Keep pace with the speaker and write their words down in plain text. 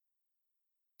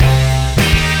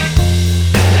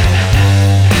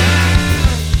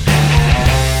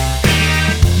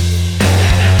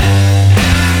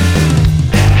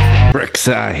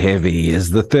Guitar Heavy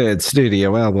is the third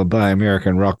studio album by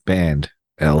American rock band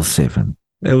L7.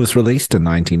 It was released in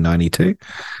 1992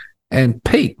 and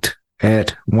peaked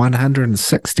at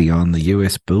 160 on the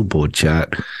US Billboard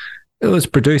chart. It was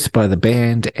produced by the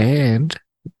band and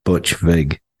Butch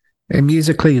Vig. And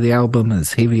musically, the album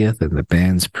is heavier than the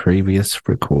band's previous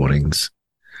recordings.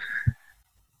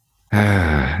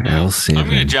 L7.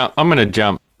 I'm going to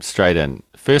jump straight in.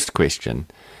 First question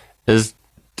is,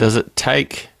 does it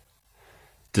take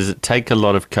a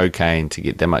lot of cocaine to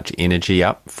get that much energy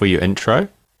up for your intro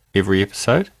every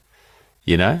episode?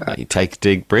 You know, like you take a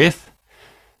deep breath,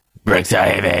 bricks are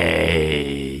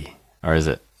heavy, or is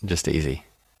it just easy?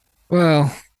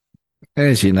 Well,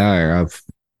 as you know,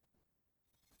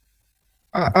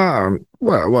 I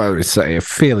would say I'm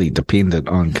fairly dependent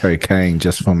on cocaine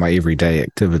just for my everyday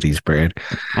activities, Brad.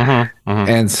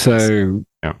 And so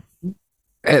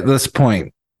at this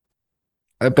point,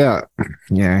 about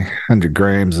 100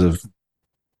 grams of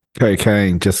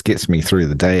cocaine just gets me through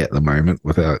the day at the moment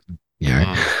without,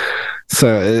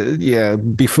 So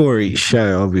before each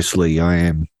show, obviously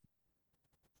I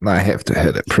have to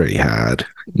hit it pretty hard,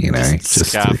 just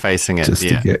scar facing it,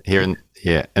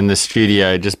 here in the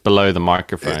studio, just below the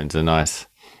microphones, a nice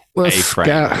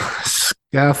A-frame.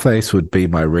 Scarface would be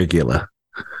my regular,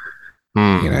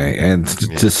 and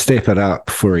to step it up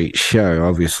for each show,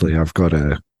 obviously I've got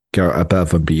to go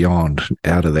above and beyond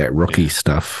out of that rookie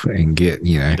stuff and get,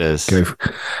 it is. And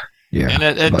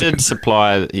it did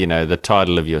supply, the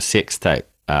title of your sex tape,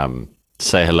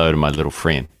 Say Hello to My Little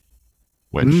Friend,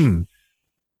 which,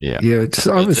 it's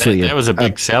obviously that was a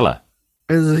big seller.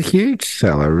 It was a huge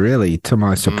seller, really, to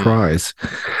my surprise.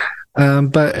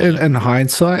 But in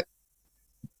hindsight,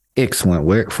 excellent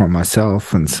work from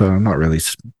myself, and so I'm not really,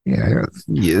 to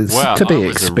be expected.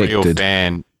 A real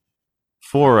fan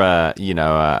for a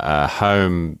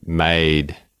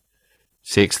homemade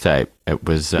sex tape. It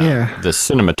was the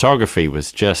cinematography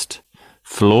was just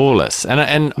flawless,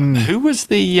 and who was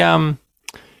the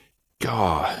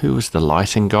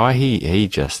lighting guy? He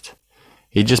just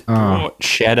brought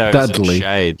shadows and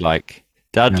shade, like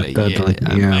Dudley.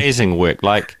 Amazing work,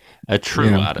 like a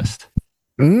true artist.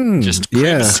 Just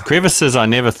crevices I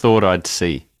never thought I'd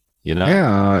see.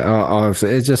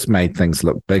 It just made things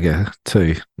look bigger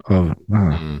too.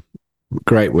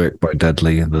 Great work by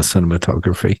Dudley and the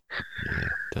cinematography.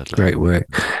 Great work,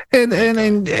 and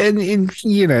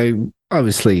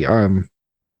obviously I'm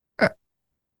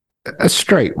a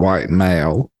straight white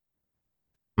male.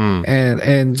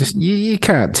 And just you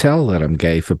can't tell that I'm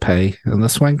gay for pay in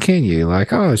this one, can you?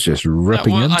 Like, I was just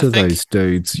ripping into those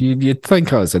dudes. You'd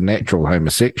think I was a natural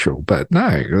homosexual, but no,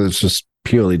 it was just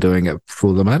purely doing it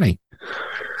for the money.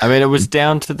 I mean, it was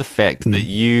down to the fact that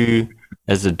you,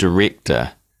 as a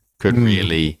director, could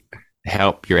really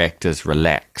help your actors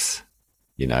relax,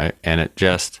 and it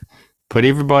just put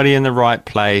everybody in the right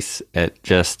place. It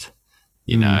just,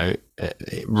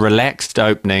 relaxed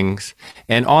openings,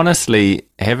 and honestly,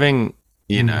 having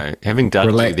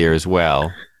Dudley there as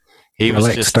well, he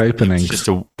was just openings.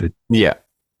 And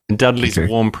Dudley's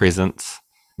warm presence,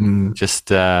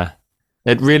 just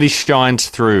it really shines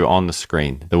through on the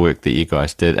screen. The work that you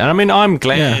guys did, and I mean, I'm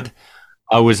glad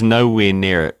I was nowhere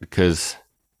near it because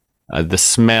the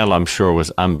smell, I'm sure,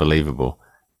 was unbelievable.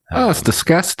 It's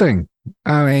disgusting.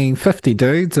 I mean, 50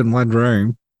 dudes in one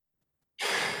room.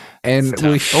 And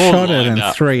we shot it in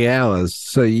 3 hours,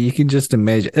 so you can just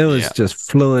imagine. It was just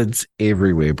fluids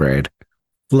everywhere, Brad.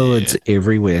 Fluids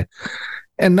everywhere.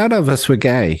 And none of us were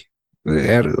gay.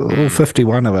 All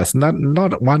 51 of us.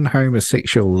 Not one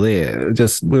homosexual there.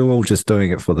 We were all just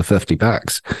doing it for the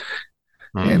 $50.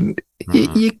 And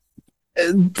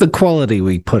the quality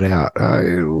we put out,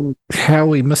 how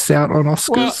we miss out on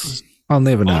Oscars, I'll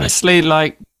never know. Honestly,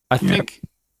 I think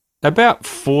about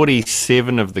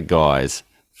 47 of the guys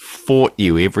fought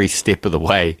you every step of the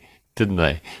way, didn't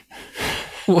they?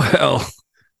 Well,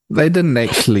 they didn't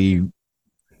actually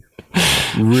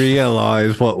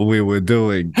realize what we were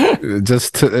doing.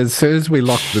 As soon as we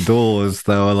locked the doors,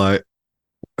 they were like,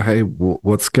 "Hey,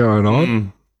 what's going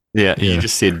on?" You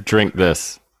just said, "Drink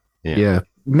this." Yeah.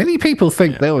 Many people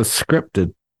think that was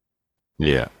scripted.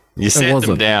 Yeah, you sat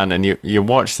them down and you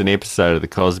watched an episode of The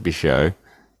Cosby Show,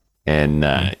 and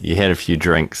you had a few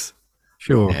drinks.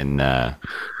 Sure. And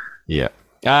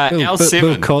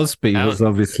Bill Cosby was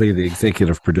obviously the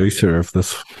executive producer of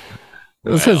this.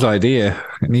 It was his idea,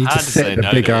 and he just sat in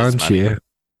a big armchair.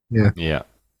 Yeah.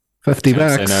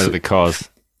 $50. Say no to the cause.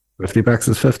 $50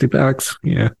 is $50.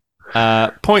 Yeah.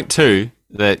 Point two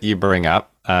that you bring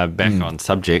up, back on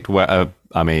subject.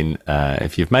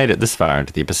 If you've made it this far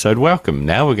into the episode, welcome.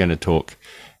 Now we're going to talk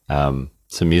some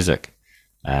music.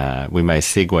 we may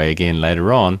segue again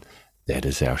later on. That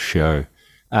is our show.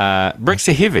 Bricks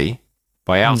Are Heavy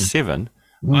by L7.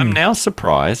 I'm now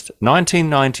surprised.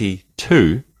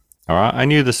 1992. All right, I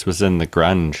knew this was in the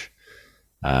grunge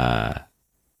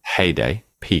heyday,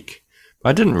 peak. But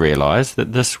I didn't realize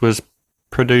that this was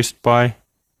produced by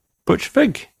Butch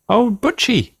Vig. Old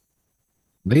Butchie.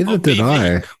 Neither did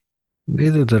I.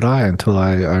 Neither did I until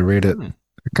I read it a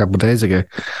couple of days ago.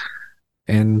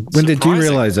 And when did you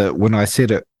realize it? When I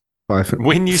said it 5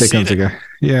 seconds ago.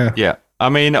 Yeah. Yeah. I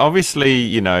mean, obviously,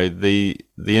 you know, the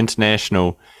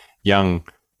international young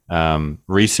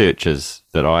researchers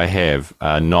that I have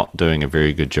are not doing a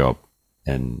very good job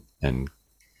in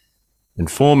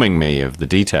informing me of the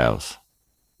details.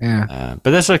 Yeah.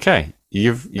 But that's okay.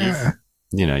 You've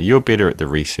you know, you're better at the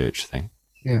research thing.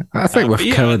 Yeah. I think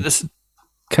we've covered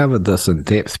this in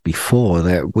depth before,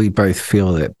 that we both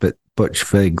feel that Butch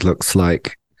Vig looks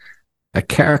like a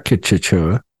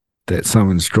caricature that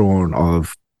someone's drawn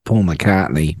of Paul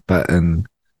McCartney, but in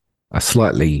a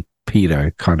slightly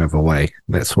pedo kind of a way.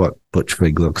 That's what Butch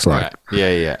Vig looks like. Right.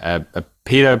 Yeah. A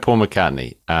pedo Paul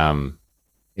McCartney.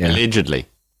 Allegedly.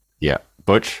 Yeah.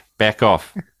 Butch, back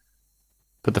off.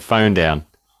 Put the phone down.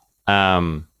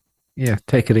 Yeah,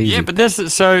 take it easy. Yeah, but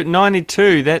so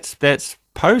 92, that's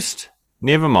post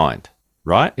Nevermind,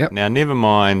 right? Yep. Now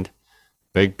Nevermind,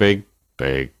 big,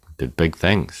 did big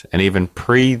things. And even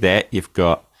pre that, you've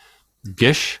got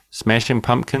Gish, Smashing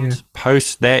Pumpkins. Yeah.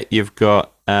 Post that, you've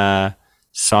got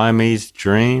Siamese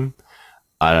Dream.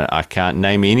 I can't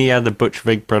name any other Butch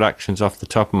Vig productions off the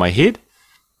top of my head,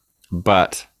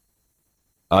 but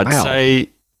I'd say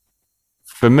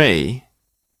for me,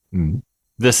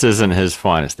 this isn't his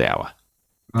finest hour.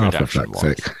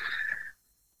 Production-wise.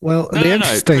 Well, the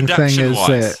interesting thing is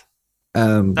that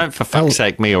don't for fuck's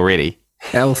sake me already.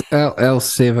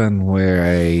 L7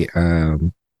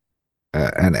 were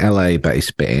an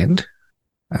LA-based band.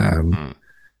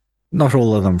 Not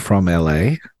all of them from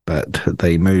LA, but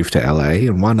they moved to LA,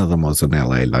 and one of them was an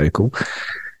LA local.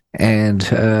 And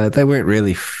they weren't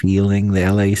really feeling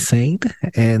the LA scene,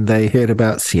 and they heard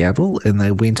about Seattle, and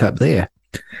they went up there.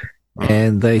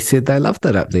 And they said they loved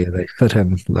it up there. They fit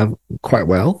in quite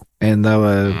well. And they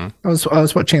were. I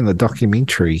was watching the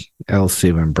documentary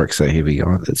L7 Bricks Are Heavy.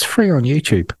 It's free on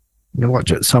YouTube. You can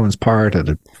watch it. Someone's pirated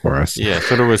it for us. Yeah, I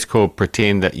thought it was called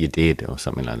 "Pretend That You're Dead" or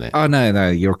something like that. Oh no,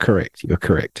 you're correct. You're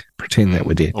correct. Pretend That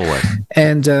We're Dead. Always.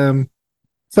 And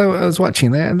so I was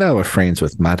watching that, and they were friends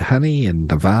with Mudhoney and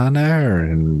Nirvana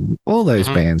and all those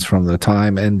bands from the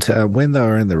time. And when they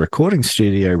were in the recording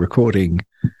studio recording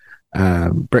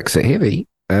Bricks Are Heavy,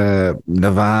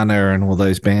 Nirvana and all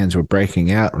those bands were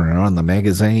breaking out and on the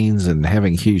magazines and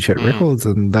having huge hit records,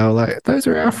 and they were like, those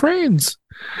are our friends.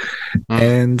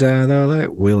 And they were like,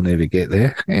 we'll never get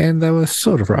there. And they were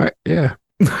sort of right. Yeah.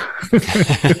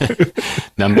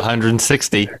 Number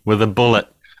 160 with a bullet.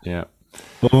 Yeah.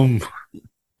 Boom.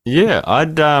 Yeah.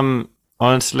 I'd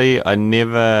honestly, I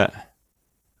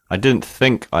didn't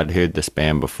think I'd heard this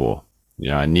band before. You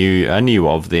know, I knew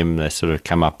of them. They sort of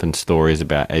come up in stories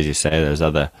about, as you say, those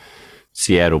other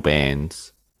Seattle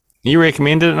bands. You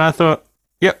recommended it, and I thought,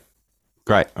 yep,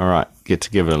 great, all right, get to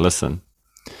give it a listen.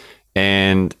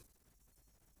 And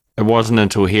it wasn't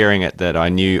until hearing it that I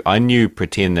knew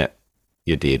 "Pretend That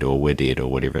You're Dead" or "We're Dead" or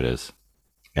whatever it is.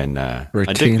 And I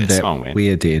dig that song, man.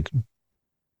 We're Dead.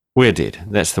 We're Dead.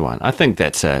 That's the one. I think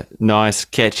that's a nice,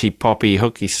 catchy, poppy,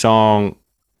 hooky song.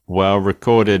 Well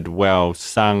recorded, well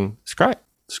sung. It's great.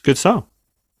 It's a good song.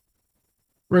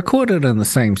 Recorded in the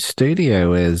same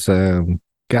studio as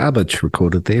Garbage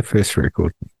recorded their first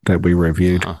record that we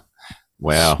reviewed.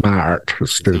 Wow. Smart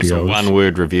Studios. It was a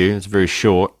one-word review. It's very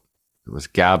short. It was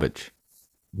Garbage.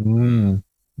 Yeah.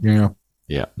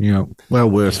 Well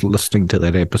worth listening to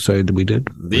that episode that we did.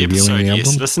 The episode,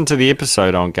 yes. Listen to the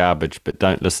episode on Garbage, but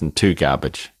don't listen to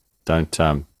Garbage. Don't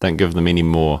give them any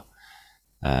more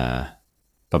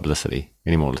publicity,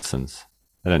 any more listens.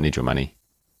 They don't need your money.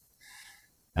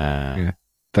 They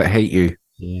hate you.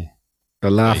 Yeah.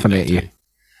 They're laughing at you.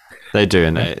 They do,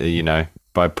 and they, you know,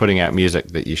 by putting out music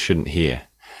that you shouldn't hear.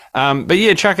 But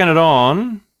yeah, chucking it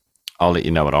on, I'll let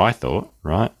you know what I thought,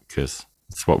 right? Because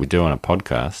it's what we do on a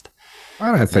podcast.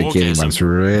 I don't think anyone's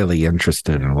really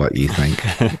interested in what you think.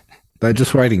 They're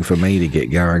just waiting for me to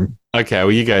get going. Okay,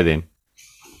 well, you go then.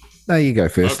 No, you go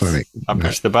first. I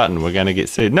pushed the button. We're going to get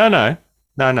sued. No.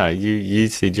 You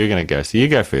said you're going to go, so you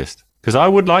go first. Because I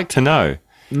would like to know.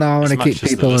 No, I want to keep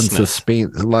people in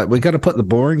suspense. Like, we got to put the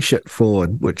boring shit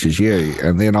forward, which is you,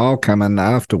 and then I'll come in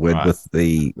afterward with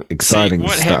the exciting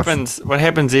stuff. What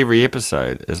happens every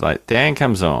episode is like Dan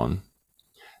comes on,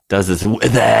 does this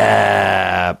with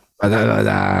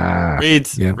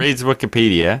reads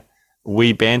Wikipedia.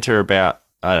 We banter about,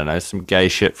 I don't know, some gay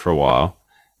shit for a while.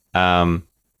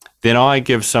 Then I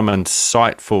give some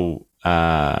insightful,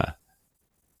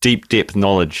 deep depth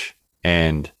knowledge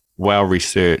and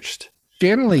well-researched.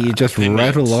 Generally, you just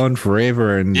rattle on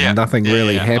forever and nothing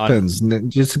really happens.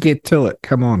 Just get to it.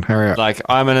 Come on, hurry up. Like,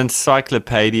 I'm an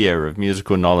encyclopedia of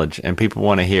musical knowledge and people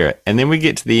want to hear it. And then we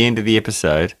get to the end of the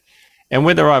episode, and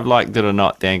whether I've liked it or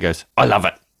not, Dan goes, I love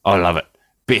it. I love it.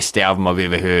 Best album I've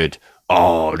ever heard.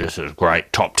 Oh, this is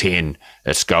great. Top 10.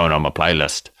 It's going on my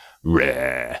playlist.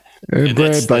 Rare.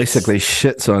 Brad basically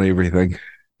shits on everything.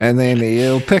 And then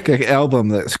he'll pick an album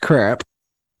that's crap.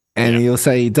 And he'll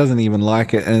say he doesn't even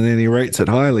like it, and then he rates it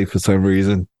highly for some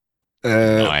reason.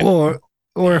 Or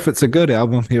if it's a good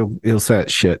album, he'll say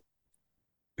it's shit.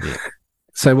 Yeah.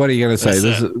 So what are you going to say?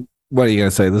 What are you going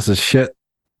to say? This is shit?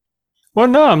 Well,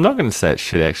 no, I'm not going to say it's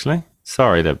shit, actually.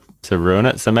 Sorry to ruin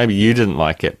it. So maybe you didn't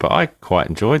like it, but I quite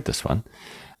enjoyed this one.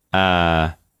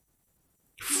 For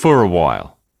a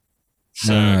while.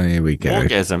 So here we go.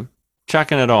 Orgasm,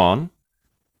 chucking it on.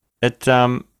 It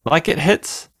it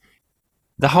hits.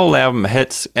 The whole album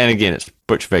hits, and again, it's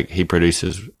Butch Vig. He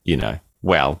produces,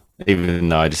 well, even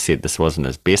though I just said this wasn't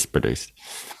his best produced.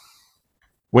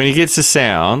 When he gets the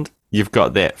sound, you've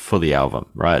got that for the album,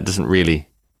 right? It doesn't really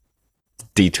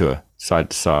detour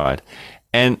side to side.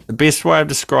 And the best way of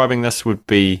describing this would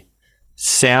be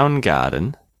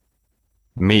Soundgarden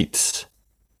meets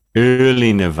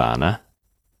early Nirvana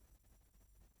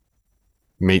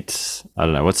meets, I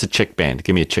don't know, what's a chick band?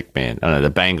 Give me a chick band. I don't know,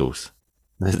 the Bangles.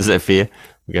 Is that fair?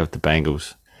 We go with the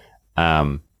Bangles.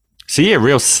 So yeah,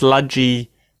 real sludgy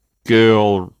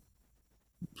girl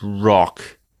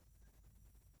rock,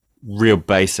 real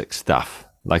basic stuff.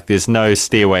 Like there's no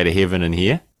Stairway to Heaven in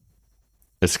here.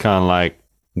 It's kind of like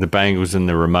the Bangles and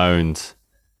the Ramones.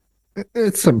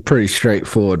 It's some pretty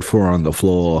straightforward four on the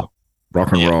floor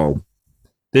rock and roll.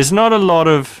 There's not a lot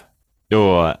of,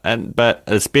 but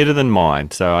it's better than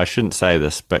mine, so I shouldn't say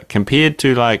this. But compared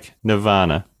to like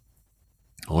Nirvana,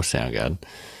 or Soundgarden,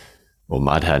 or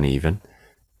Mudhoney even,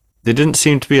 there didn't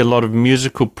seem to be a lot of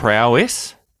musical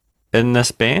prowess in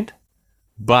this band,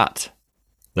 but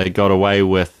they got away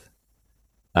with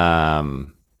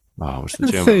what's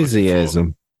the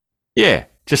enthusiasm. Yeah,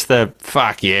 just the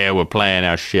fuck yeah, we're playing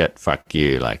our shit, fuck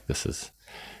you, like this is,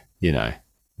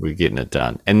 we're getting it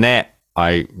done. And that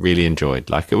I really enjoyed.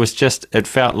 Like it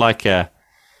felt like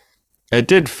it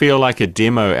did feel like a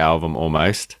demo album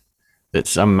almost, that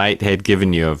some mate had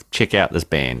given you of check out this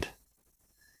band.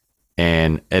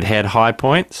 And it had high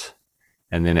points,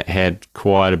 and then it had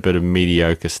quite a bit of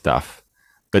mediocre stuff.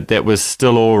 But that was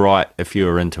still all right if you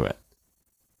were into it.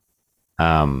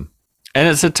 And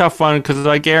it's a tough one because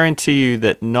I guarantee you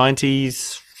that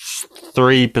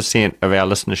 93% of our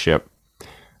listenership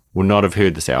will not have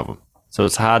heard this album. So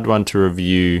it's a hard one to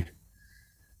review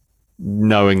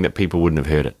knowing that people wouldn't have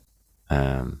heard it.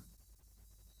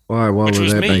 Why would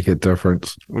that make a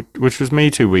difference? Which was me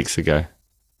 2 weeks ago.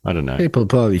 I don't know. People are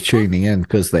probably tuning in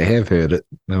because they have heard it.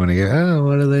 They want to go, oh,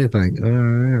 what do they think? Oh,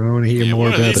 I want to hear more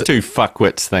about it. What do these two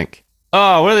fuckwits think?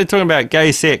 Oh, what are they talking about?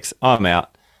 Gay sex? I'm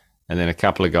out. And then a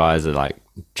couple of guys are like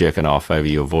jerking off over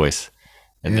your voice.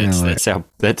 And that's our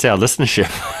listenership.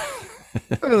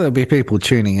 Well, there'll be people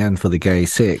tuning in for the gay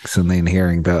sex and then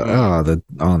hearing about, they're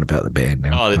on about the band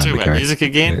now. Oh, they're talking about music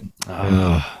again?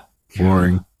 Yeah.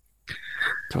 Boring.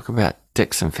 Talk about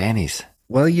dicks and fannies.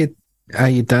 Well, are you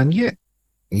done yet?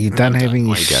 Are you done having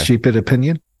your stupid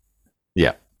opinion?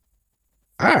 Yeah.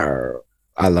 Oh,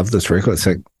 I love this record. I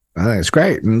think it's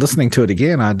great. And listening to it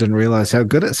again, I didn't realize how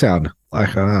good it sounded.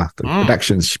 Like, the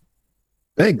production's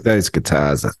big. Those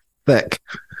guitars are thick.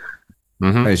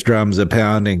 Mm-hmm. Those drums are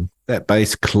pounding. That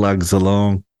bass clugs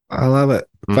along. I love it.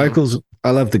 Mm-hmm. Vocals,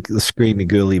 I love the screamy,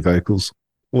 girly vocals.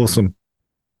 Awesome.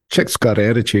 Chick's got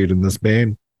attitude in this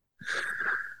band.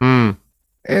 Mm.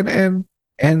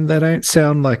 And they don't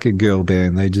sound like a girl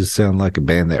band. They just sound like a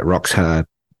band that rocks hard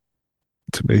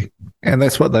to me. And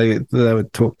that's what they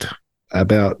talked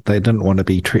about. They didn't want to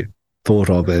be thought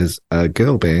of as a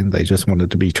girl band. They just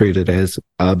wanted to be treated as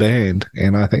a band.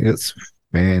 And I think it's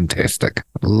fantastic.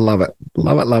 Love it.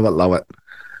 Love it, love it, love it.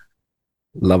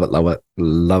 Love it, love it,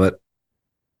 love it.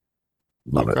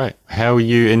 Love it. Great. How were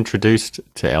you introduced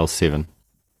to L7?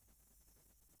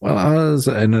 Well, I was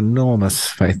an enormous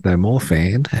Faith No More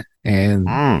fan, and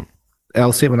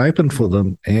L7 opened for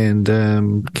them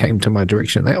and came to my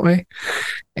direction that way.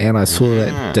 And I saw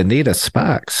that Danita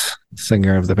Sparks,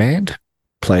 singer of the band,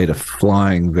 played a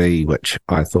flying V, which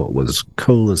I thought was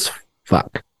cool as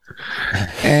fuck.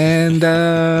 And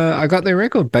I got their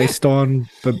record based on,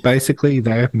 but basically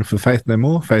they opened for Faith No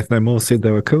More. Faith No More said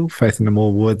they were cool. Faith No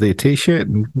More wore their t-shirt,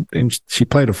 and she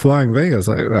played a flying V. I was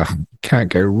like, oh, can't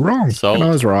go wrong. Sold. And I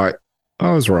was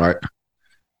right.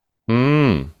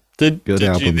 Did you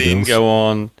then go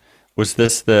on? Was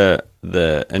this the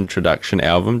introduction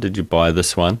album? Did you buy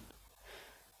this one?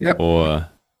 Yep. Or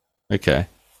okay,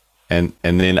 and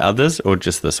then others, or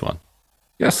just this one?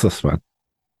 Just this one.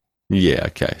 Yeah.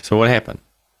 Okay. So what happened?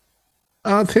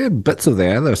 I've heard bits of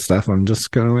the other stuff. I'm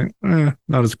just going,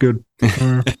 not as good.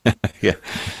 Yeah,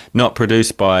 not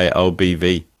produced by old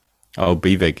BVig.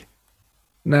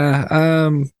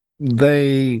 Nah.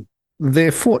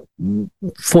 Their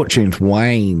fortunes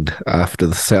waned after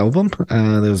this album.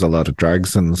 There was a lot of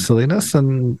drugs and silliness,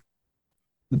 and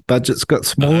budgets got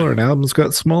smaller, and albums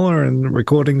got smaller, and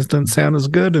recordings didn't sound as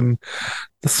good, and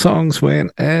the songs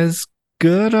weren't as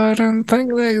good. I don't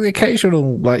think the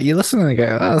occasional, like, you listen and you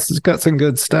go, oh, this has got some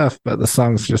good stuff, but the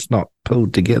song's just not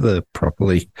pulled together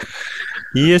properly.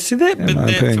 Yeah, see that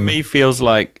for me feels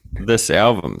like this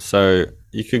album. So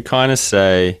you could kind of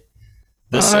say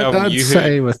this album. I'd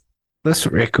say with this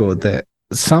record that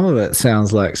some of it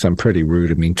sounds like some pretty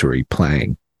rudimentary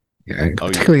playing,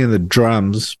 particularly in the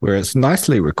drums, where it's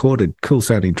nicely recorded, cool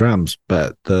sounding drums,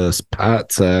 but the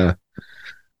parts are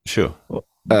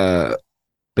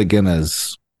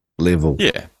beginners level.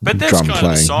 Yeah, but that's kind of the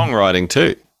songwriting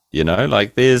too.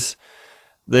 Like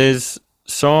there's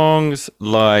songs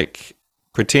like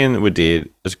Pretend That We're Dead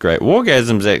is great.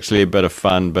 Wargasm's actually a bit of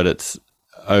fun, but it's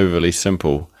overly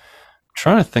simple.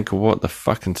 Trying to think of what the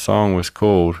fucking song was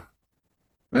called.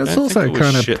 It's also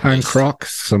kind of punk rock,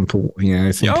 simple,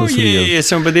 simplicity. Oh yeah.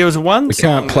 But there was one. We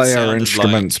can't play our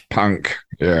instruments, like, punk.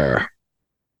 Yeah.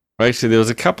 Actually, there was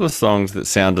a couple of songs that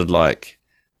sounded like,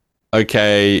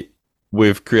 okay,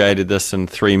 we've created this in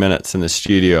 3 minutes in the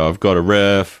studio. I've got a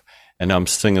riff, and I'm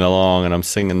singing along, and I'm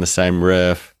singing the same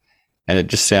riff, and it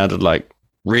just sounded like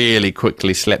really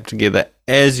quickly slapped together.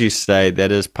 As you say,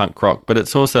 that is punk rock, but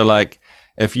it's also like,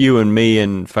 if you and me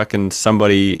and fucking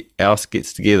somebody else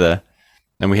gets together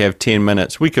and we have 10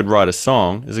 minutes, we could write a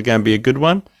song. Is it going to be a good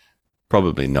one?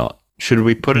 Probably not. Should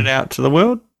we put it out to the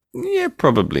world? Yeah,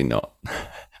 probably not.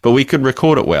 But we could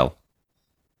record it well.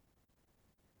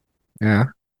 Yeah.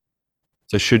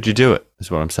 So should you do it,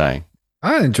 is what I'm saying.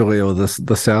 I enjoy all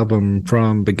this album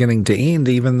from beginning to end,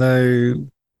 even though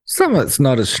some of it's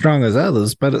not as strong as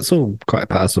others, but it's all quite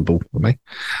passable for me.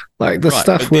 Like the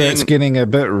stuff where it's getting a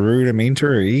bit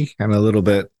rudimentary and a little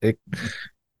bit, if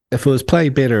it was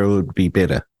played better, it would be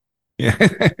better. Yeah,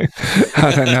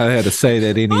 I don't know how to say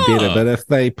that any better, but if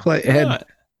they had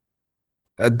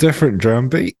a different drum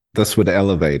beat, this would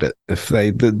elevate it. If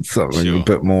they did something a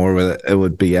bit more with it, it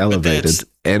would be elevated,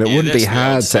 and it wouldn't be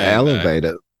hard to elevate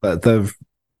it. But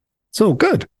it's all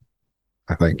good,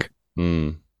 I think.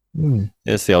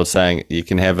 It's the old saying, you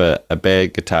can have a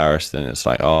bad guitarist and it's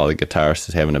like, oh, the guitarist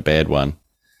is having a bad one.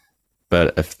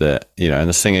 But if and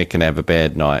the singer can have a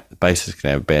bad night, the bassist can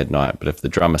have a bad night, but if the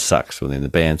drummer sucks, well, then the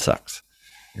band sucks.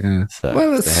 Yeah. So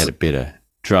if they had a better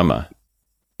drummer.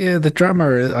 Yeah, the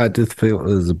drummer, I did feel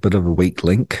was a bit of a weak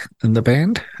link in the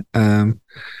band.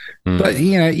 But,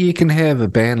 you can have a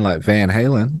band like Van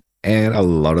Halen, and a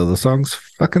lot of the songs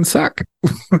fucking suck.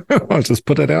 I'll just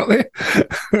put it out there.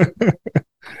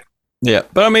 Yeah,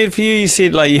 but I mean, for you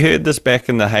said, like, you heard this back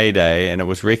in the heyday and it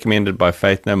was recommended by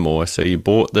Faith No More, so you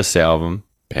bought this album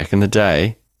back in the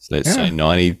day, so let's say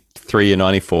 93 or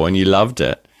 94, and you loved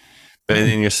it. But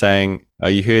then you're saying, oh,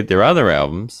 you heard their other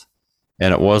albums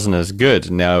and it wasn't as good.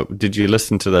 Now, did you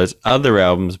listen to those other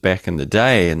albums back in the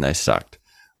day and they sucked?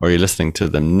 Or are you listening to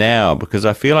them now? Because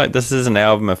I feel like this is an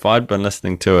album, if I'd been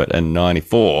listening to it in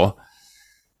 94,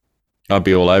 I'd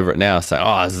be all over it now, saying,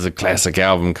 oh, this is a classic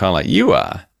album, kind of like you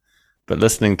are. But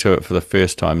listening to it for the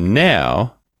first time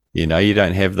now, you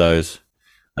don't have those,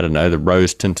 I don't know, the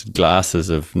rose-tinted glasses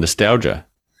of nostalgia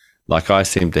like I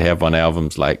seem to have on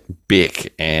albums like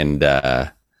Beck and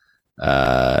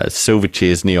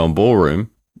Silverchair's Neon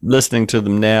Ballroom. Listening to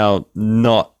them now,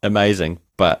 not amazing,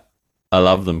 but I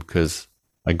love them because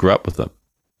I grew up with them,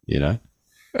 So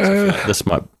I feel like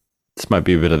this might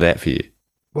be a bit of that for you.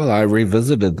 Well, I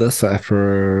revisited this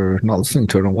after not listening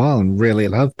to it in a while and really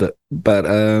loved it, but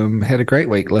had a great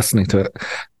week listening to it.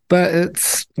 But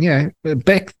it's,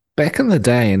 back in the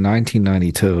day in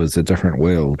 1992 was a different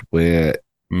world where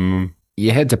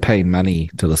you had to pay money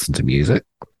to listen to music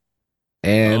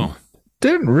and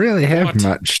didn't really have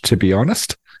much, to be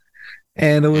honest.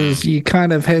 And it was, you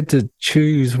kind of had to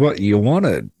choose what you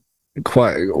wanted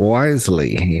quite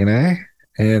wisely,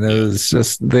 And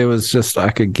there was just,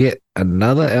 I could get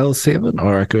another L7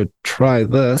 or I could try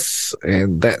this.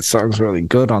 And that song's really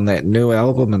good on that new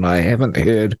album. And I haven't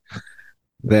heard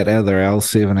that other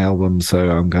L7 album. So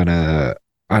I'm going to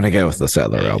go with this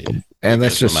other album. And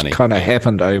that's just kind of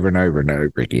happened over and over and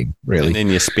over again, really. And then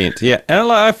you spent, and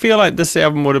I feel like this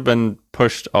album would have been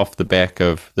pushed off the back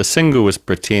of, the single was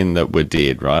Pretend That We're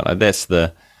Dead, right? Like that's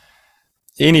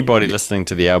anybody listening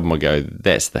to the album will go,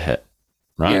 that's the hit.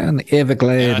 Right. Yeah, and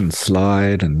Everglade and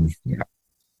Slide and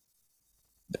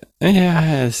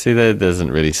see, that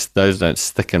doesn't really, those don't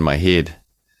stick in my head.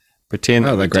 Pretend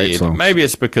That We're Dead. Songs. Maybe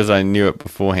it's because I knew it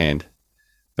beforehand,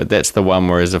 but that's the one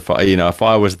where if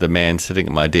I was the man sitting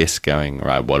at my desk going,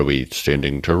 right, what are we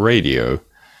sending to radio?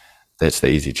 That's the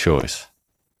easy choice.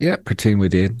 Yeah, Pretend We're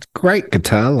Dead. Great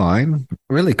guitar line.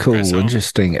 Really cool,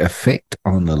 interesting effect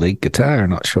on the lead guitar.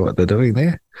 I'm not sure what they're doing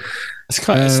there. It's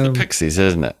the Pixies,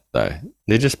 isn't it, though?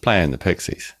 They're just playing the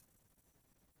Pixies.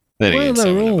 Then again,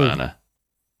 Nirvana.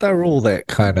 They're all that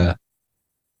kind of,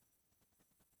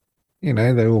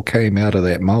 they all came out of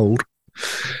that mold.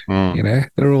 They're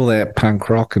all that punk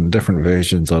rock and different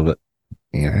versions of it.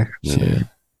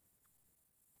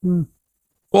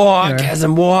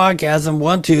 Orgasm,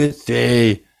 1, 2,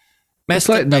 3. It's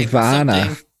like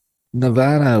Nirvana.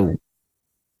 Nirvana.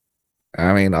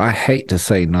 I mean, I hate to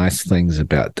say nice things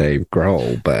about Dave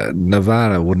Grohl, but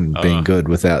Nirvana wouldn't have been good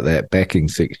without that backing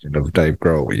section of Dave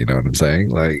Grohl. You know what I'm saying?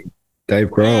 Like, Dave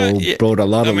Grohl brought a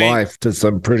lot of life to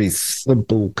some pretty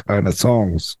simple kind of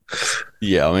songs.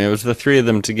 Yeah, I mean, it was the three of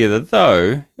them together,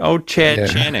 though. Old Chad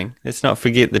Channing. Let's not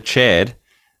forget the Chad.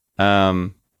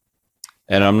 And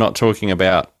I'm not talking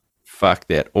about,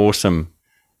 that awesome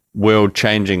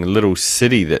world-changing little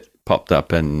city that popped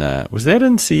up in, was that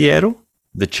in Seattle?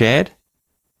 The Chad?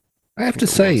 I have to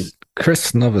say,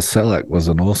 Chris Novoselic was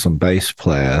an awesome bass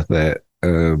player that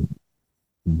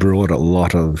brought a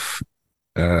lot of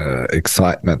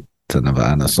excitement to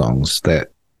Nirvana songs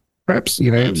that perhaps,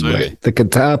 the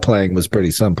guitar playing was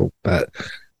pretty simple, but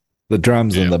the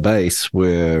drums and the bass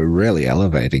were really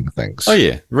elevating things. Oh,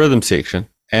 yeah. Rhythm section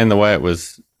and the way it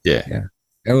was, Yeah.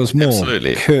 It was more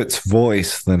Kurt's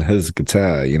voice than his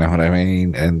guitar, you know what I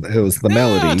mean? And it was the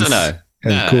melodies. I don't know.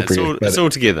 It's all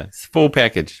together. It's a full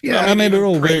package. Yeah, I mean, it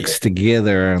all works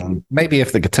together. And maybe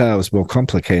if the guitar was more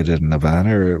complicated in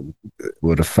Nirvana, it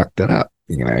would have fucked it up,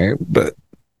 but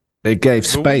it gave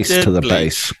space to the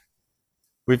bass.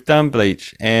 We've done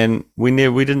Bleach, and we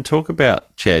didn't talk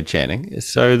about Chad Channing.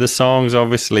 So the songs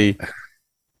obviously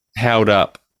held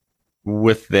up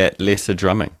with that lesser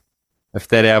drumming. If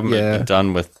that album had been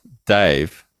done with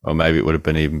Dave, or maybe it would have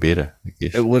been even better, I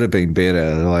guess. It would have been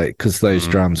better, because those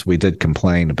drums, we did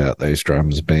complain about those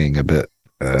drums being a bit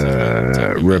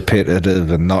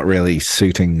repetitive and not really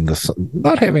suiting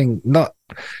not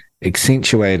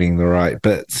accentuating the right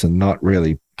bits and not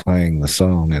really playing the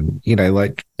song. And, Dave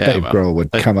Grohl would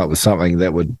come up with something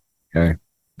that would,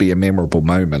 be a memorable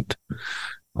moment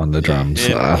on the drums.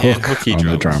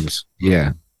 The drums.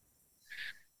 Yeah.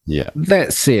 Yeah.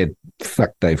 That said,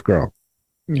 fuck Dave Grohl.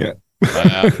 Yeah.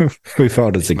 Foo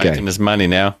Fighters He's making his money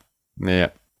now. Yeah.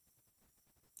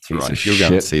 That's right. You'll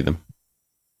go and see them.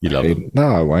 You love them.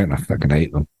 No, I won't. I fucking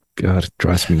hate them. God, it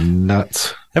drives me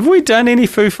nuts. Have we done any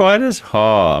Foo Fighters?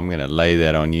 Oh, I'm going to lay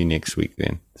that on you next week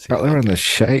then. Colour in the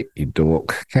Shape, you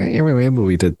dork. Can't you remember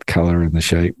we did Colour in the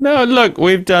Shape? No, look,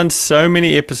 we've done so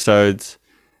many episodes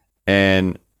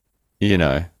and,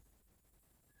 Yeah.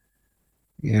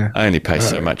 I only pay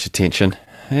so much attention.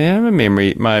 Yeah, I have a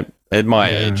memory at my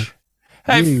age.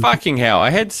 Hey, fucking hell.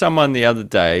 I had someone the other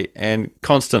day, and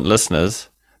constant listeners,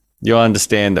 you'll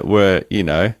understand that we're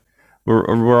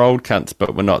old cunts,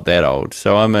 but we're not that old.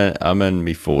 So I'm in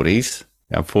my 40s.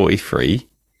 I'm 43.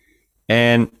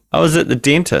 And I was at the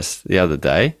dentist the other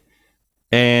day,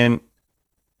 and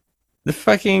the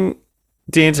fucking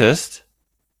dentist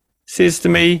says to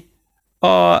me,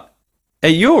 "Oh,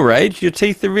 at your age, your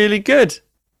teeth are really good."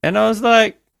 And I was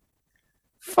like,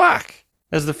 fuck.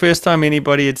 That's the first time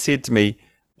anybody had said to me,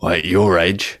 "Well, at your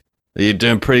age, you're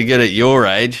doing pretty good at your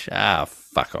age." Ah,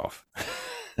 fuck off.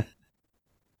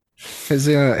 Has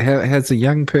a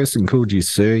young person called you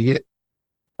sir yet?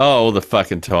 Oh, all the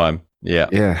fucking time. Yeah.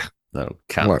 Yeah. Little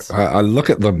cunts. Like, I look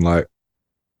at them like,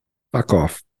 fuck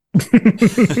off. When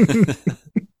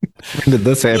did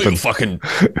this happen?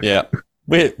 Yeah.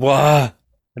 What are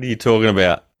you talking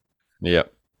about? Yeah.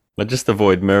 I just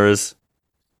avoid mirrors.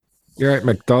 You're at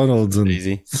McDonald's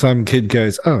and some kid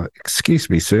goes, "Oh, excuse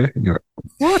me, sir." And you're like,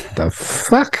 what the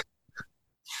fuck?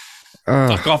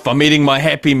 Fuck off. I'm eating my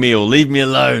Happy Meal. Leave me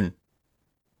alone.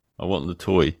 I want the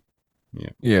toy.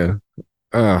 Yeah.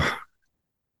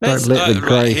 Don't let the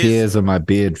grey hairs of my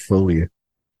beard fool you.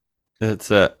 That's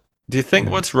it. Do you think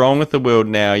what's wrong with the world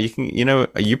now?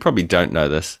 You probably don't know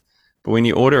this, but when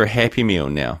you order a Happy Meal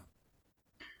now,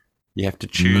 you have to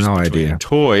choose between a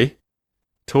toy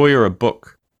or a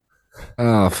book.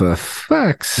 Oh, for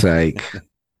fuck's sake!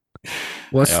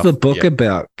 What's the book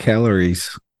about?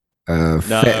 Calories,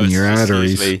 fat in your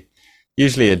arteries.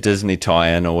 Usually a Disney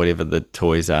tie-in or whatever the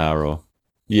toys are, or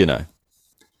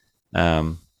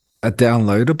a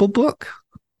downloadable book.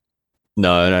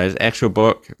 No, it's actual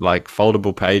book, like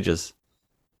foldable pages.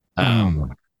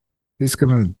 He's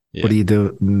gonna. Yeah. What do you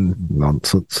do?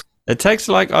 Nonsense. It takes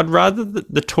I'd rather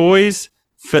the toys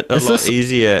fit a lot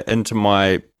easier into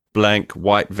my blank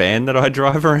white van that I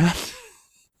drive around.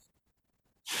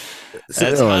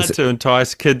 It's hard to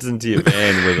entice kids into your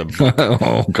van with a book.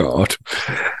 Oh God!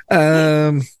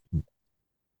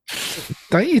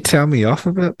 Don't you tell me off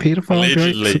about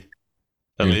pedophile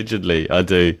Allegedly, I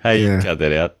do. Hey, you can cut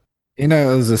that out. It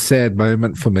was a sad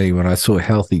moment for me when I saw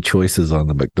healthy choices on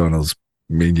the McDonald's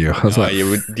menu. I was like,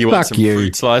 do you want some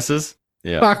fruit slices?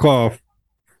 Yeah. Fuck off.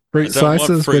 Fruit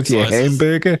slices with your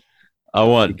hamburger? I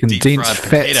want condensed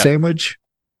fat sandwich.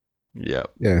 Yeah.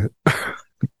 Yeah.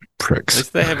 Pricks. At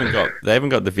least they haven't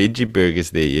got the veggie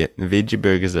burgers there yet. The veggie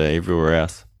burgers are everywhere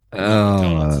else.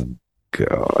 Oh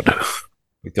God.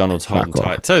 McDonald's holding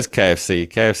tight. So is KFC.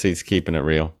 KFC's keeping it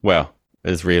real. Well,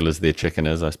 as real as their chicken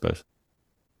is, I suppose.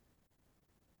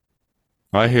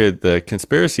 I heard the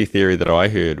conspiracy theory that I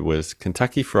heard was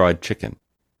Kentucky Fried Chicken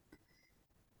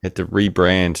had to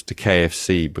rebrand to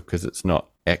KFC because it's not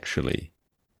actually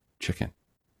chicken.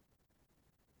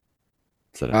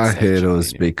 So I heard it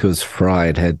was because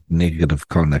fried had negative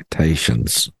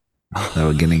connotations. They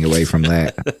were getting away from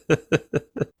that.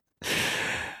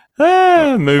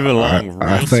 Moving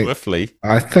along swiftly.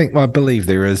 I believe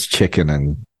there is chicken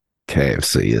in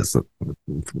KFC.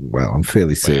 I'm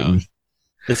fairly certain.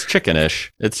 It's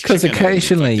chicken-ish. It's because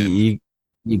occasionally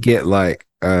you get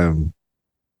an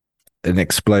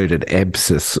exploded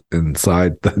abscess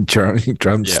inside the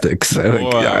drumstick.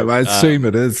 So I assume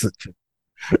it is.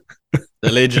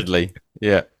 Allegedly,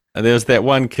 yeah. And there was that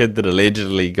one kid that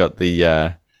allegedly got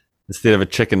the instead of a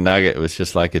chicken nugget, it was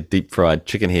just like a deep fried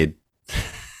chicken head.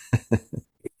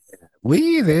 Were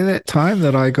you there that time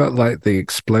that I got the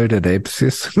exploded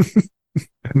abscess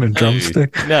in a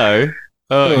drumstick? No.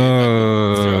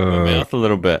 Oh, my mouth a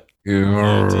little bit.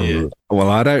 Well,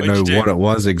 I don't know what it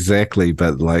was exactly,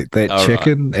 but that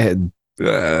chicken had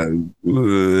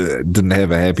didn't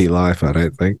have a happy life, I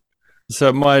don't think. So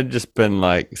it might have just been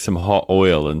some hot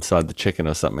oil inside the chicken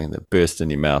or something that burst in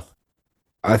your mouth.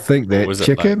 I think that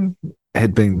chicken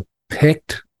had been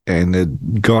picked and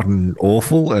had gotten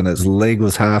awful and its leg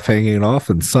was half hanging off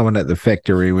and someone at the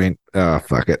factory went, oh,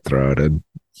 fuck it, throw it in.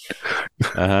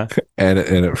 Uh-huh. and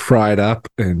it fried up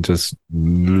and just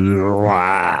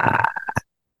nice.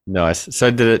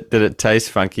 So did it taste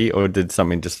funky or did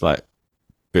something just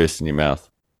burst in your mouth?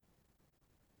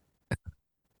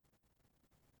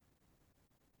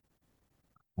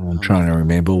 I'm trying to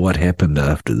remember what happened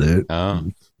after that.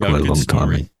 Oh, quite a long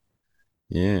time.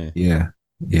 Yeah.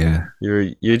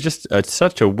 You're just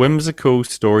such a whimsical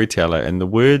storyteller, and the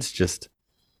words just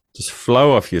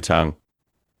flow off your tongue.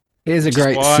 Here's a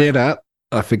great setup.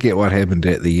 I forget what happened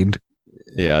at the end.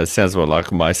 Yeah, it sounds more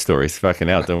like my story's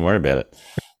fucking out. Don't worry about it.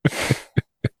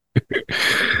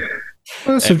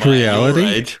 That's a reality.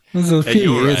 It was a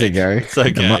few years ago. It's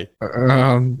okay.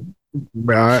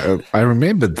 I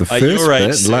remembered the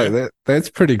first bit. That's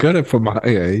pretty good for my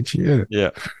age.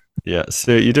 Yeah.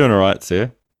 So you're doing all right,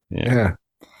 sir. Yeah.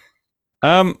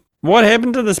 What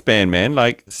happened to this band, man?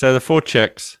 So the four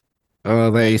chicks.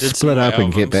 Oh, they split up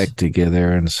and get back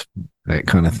together and that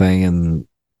kind of thing. And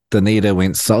Danita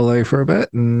went solo for a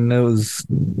bit, and it was.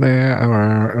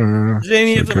 Did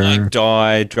any of them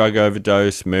die, drug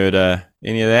overdose, murder,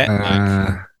 any of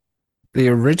that? The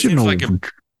original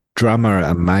drummer,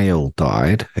 a male,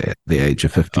 died at the age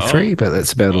of 53, but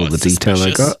that's about all the detail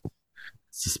I got.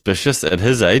 Suspicious at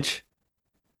his age.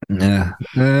 Yeah.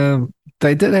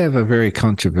 They did have a very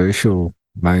controversial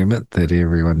moment that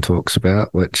everyone talks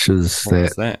about, which is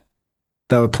that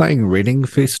they were playing Reading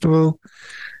Festival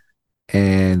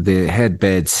and they had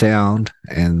bad sound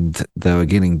and they were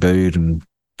getting booed and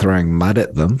throwing mud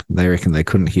at them. They reckon they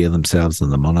couldn't hear themselves in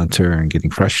the monitor and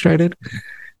getting frustrated.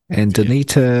 And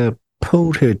Danita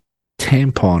pulled her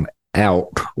tampon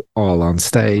out while on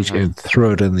stage and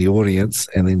threw it in the audience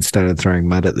and then started throwing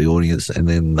mud at the audience, and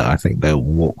then I think they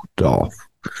walked off.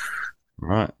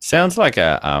 Right. Sounds like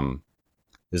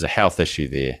there's a health issue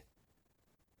there.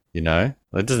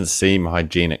 It doesn't seem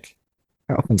hygienic.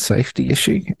 Health and safety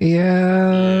issue.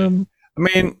 Yeah. I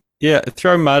mean, yeah,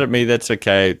 throw mud at me, that's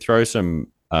okay. Throw some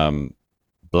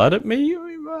blood at me,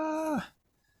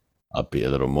 I'd be a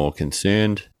little more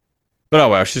concerned. But oh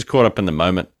well, she's caught up in the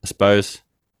moment, I suppose.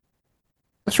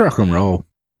 That's rock and roll.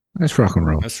 That's rock and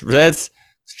roll. That's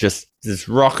just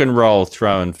rock and roll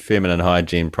throwing feminine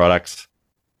hygiene products.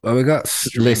 Well, we got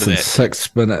less than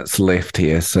 6 minutes left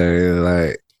here, so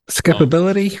like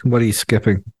skippability. What are you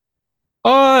skipping?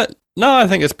 No, I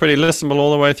think it's pretty listenable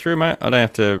all the way through, mate. I don't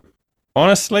have to.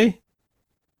 Honestly,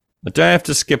 I don't have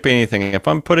to skip anything. If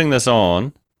I'm putting this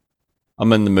on,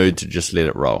 I'm in the mood to just let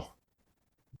it roll.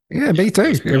 Yeah, me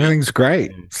too. Everything's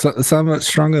great. Some much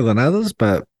stronger than others,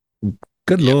 but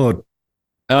good Lord.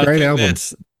 Great album.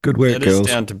 Good work, girls. It's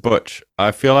down to Butch.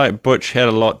 I feel like Butch had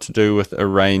a lot to do with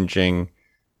arranging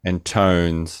and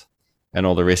tones and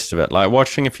all the rest of it. Like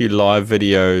watching a few live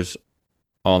videos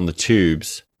on the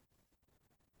tubes,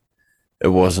 it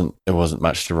wasn't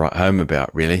much to write home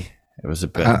about, really. It was a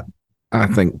bit. I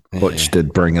think Butch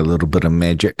did bring a little bit of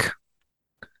magic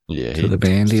to the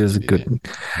band. He was a good one.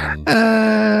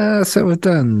 So we've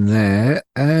done that.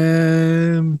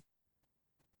 I'm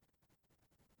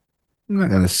not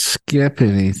going to skip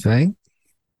anything.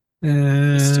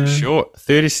 It's too short.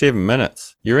 37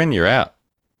 minutes. You're in, you're out.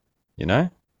 You know?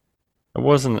 It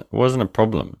wasn't a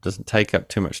problem. It doesn't take up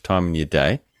too much time in your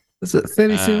day. Is it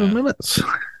 37 minutes?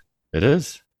 It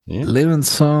is. Yeah. 11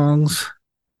 songs.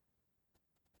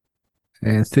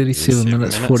 And 37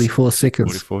 minutes, 44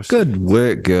 seconds. Good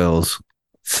work, girls.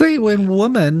 See, when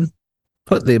women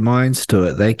put their minds to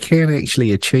it, they can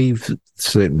actually achieve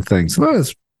certain things. Not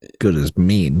as good as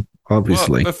men,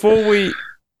 obviously. Well, before we...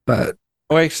 But...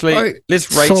 let's rate it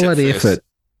solid effort.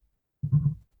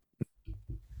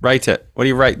 Rate it. What do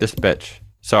you rate this bitch?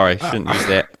 Sorry, shouldn't use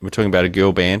that. We're talking about a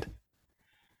girl band.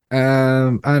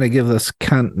 I'm going to give this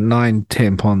cunt 9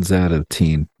 tampons out of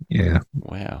 10. Yeah.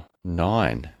 Wow.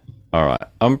 9. All right.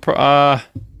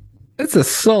 It's a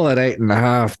solid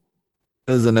 8.5,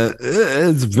 isn't it?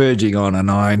 It's verging on a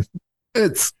 9.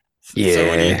 It's, yeah.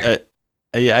 So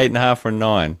are you 8.5 or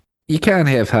 9? You can't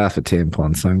have half a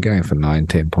tampon, so I'm going for 9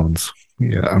 tampons.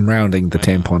 Yeah, I'm rounding the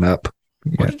tampon up.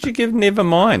 Yeah. What did you give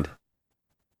Nevermind?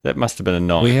 That must have been a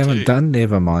 9. We haven't done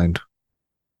Nevermind.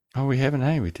 Oh, we haven't,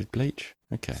 hey? We did Bleach.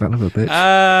 Okay. Son of a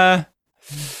bitch.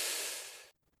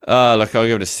 Look, I'll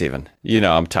give it a 7. You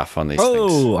know, I'm tough on these things.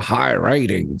 Oh, high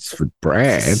ratings for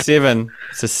Brad. 7.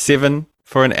 It's a 7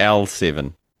 for an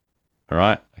L7. All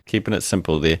right? Keeping it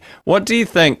simple there. What do you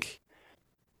think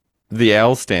the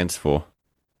L stands for?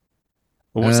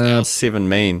 Or what's L7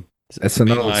 mean? It's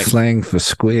an old slang for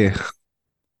square.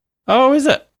 Oh, is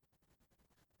it?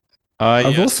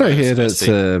 I've also heard it's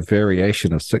a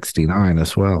variation of 69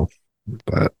 as well.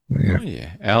 But yeah. Oh,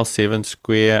 yeah. L7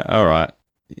 square. All right.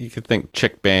 You could think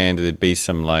chick band, there'd be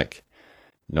some like,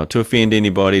 not to offend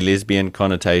anybody, lesbian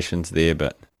connotations there,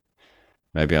 but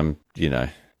maybe I'm,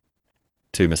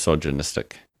 too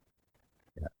misogynistic.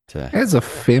 As a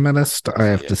feminist, I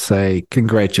have to say,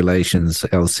 congratulations,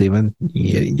 L7.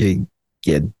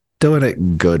 You're doing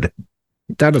it good.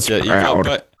 Done us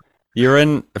proud. You're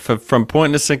in, from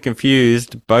Pointless and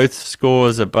Confused, both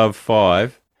scores above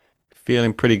 5,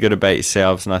 feeling pretty good about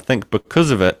yourselves, and I think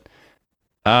because of it,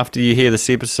 after you hear this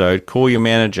episode, call your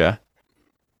manager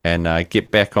and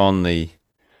get back on the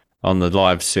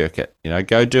live circuit.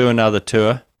 Go do another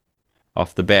tour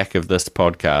off the back of this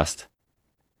podcast.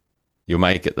 You'll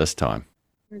make it this time.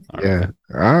 Yeah,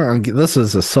 this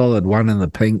is a solid 1 in the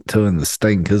pink, 2 in the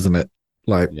stink, isn't it?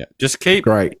 Like, yeah. Just keep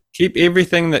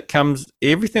everything that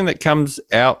comes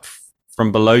out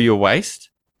from below your waist.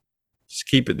 Just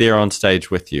keep it there on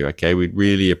stage with you. Okay, we'd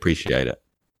really appreciate it.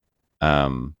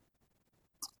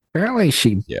 Apparently,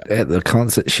 at the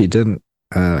concert, she didn't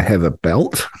have a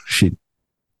belt. She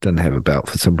didn't have a belt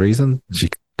for some reason. She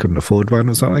couldn't afford one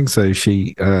or something, so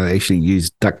she actually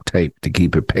used duct tape to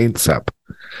keep her pants up.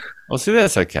 Well, see,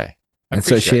 that's okay. And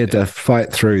so she had to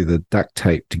fight through the duct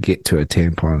tape to get to a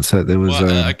tampon. So there was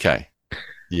okay.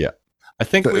 Yeah. I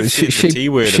think we've said the T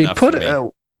word enough for me.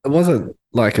 It wasn't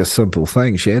like a simple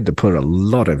thing. She had to put a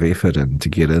lot of effort in to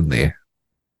get in there.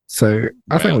 So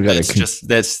I think we've got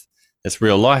to... That's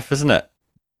real life, isn't it?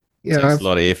 Yeah. It takes a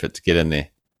lot of effort to get in there.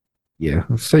 Yeah.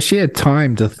 So she had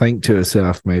time to think to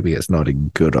herself, maybe it's not a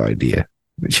good idea.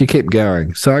 But she kept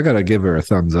going. So I got to give her a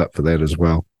thumbs up for that as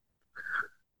well.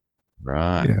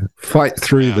 Right. Yeah. Fight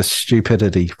through the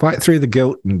stupidity. Fight through the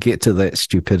guilt and get to that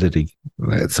stupidity.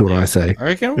 That's what I say. I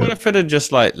reckon what if it had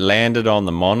just like landed on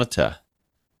the monitor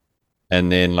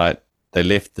and then like they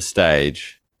left the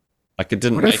stage, like it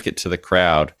didn't make it to the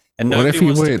crowd and nobody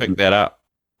wants to pick that up.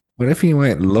 What if you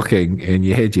weren't looking and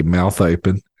you had your mouth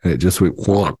open and it just went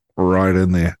right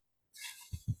in there?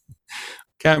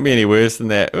 Can't be any worse than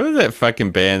that. What was that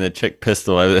fucking band that chick pissed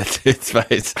all over that dude's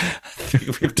face? I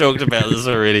think we've talked about this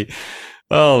already.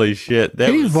 Holy shit.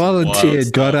 He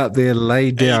volunteered, got up there,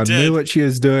 laid down, knew what she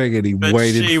was doing, and he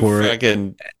waited for it. She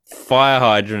fucking fire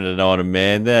hydranted on him,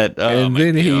 man. And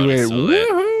then he went,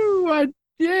 woohoo!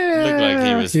 Yeah. Looked like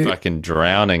he was fucking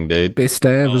drowning, dude. Best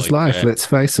day of his life, let's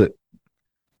face it.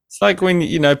 It's like when,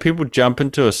 people jump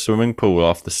into a swimming pool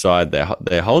off the side.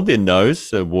 They hold their nose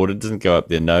so water doesn't go up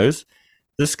their nose.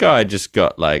 This guy just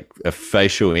got like a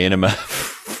facial enema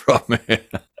from her.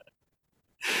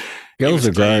 Girls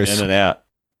are gross. In and out.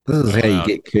 This is how you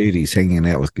get cooties, hanging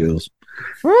out with girls.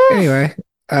 Anyway,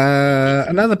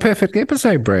 another perfect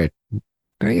episode, Brad.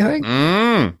 Don't you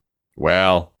think?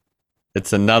 Well,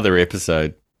 it's another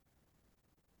episode.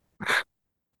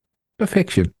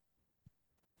 Perfection.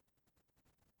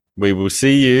 We will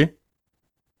see you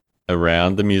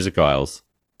around the music aisles.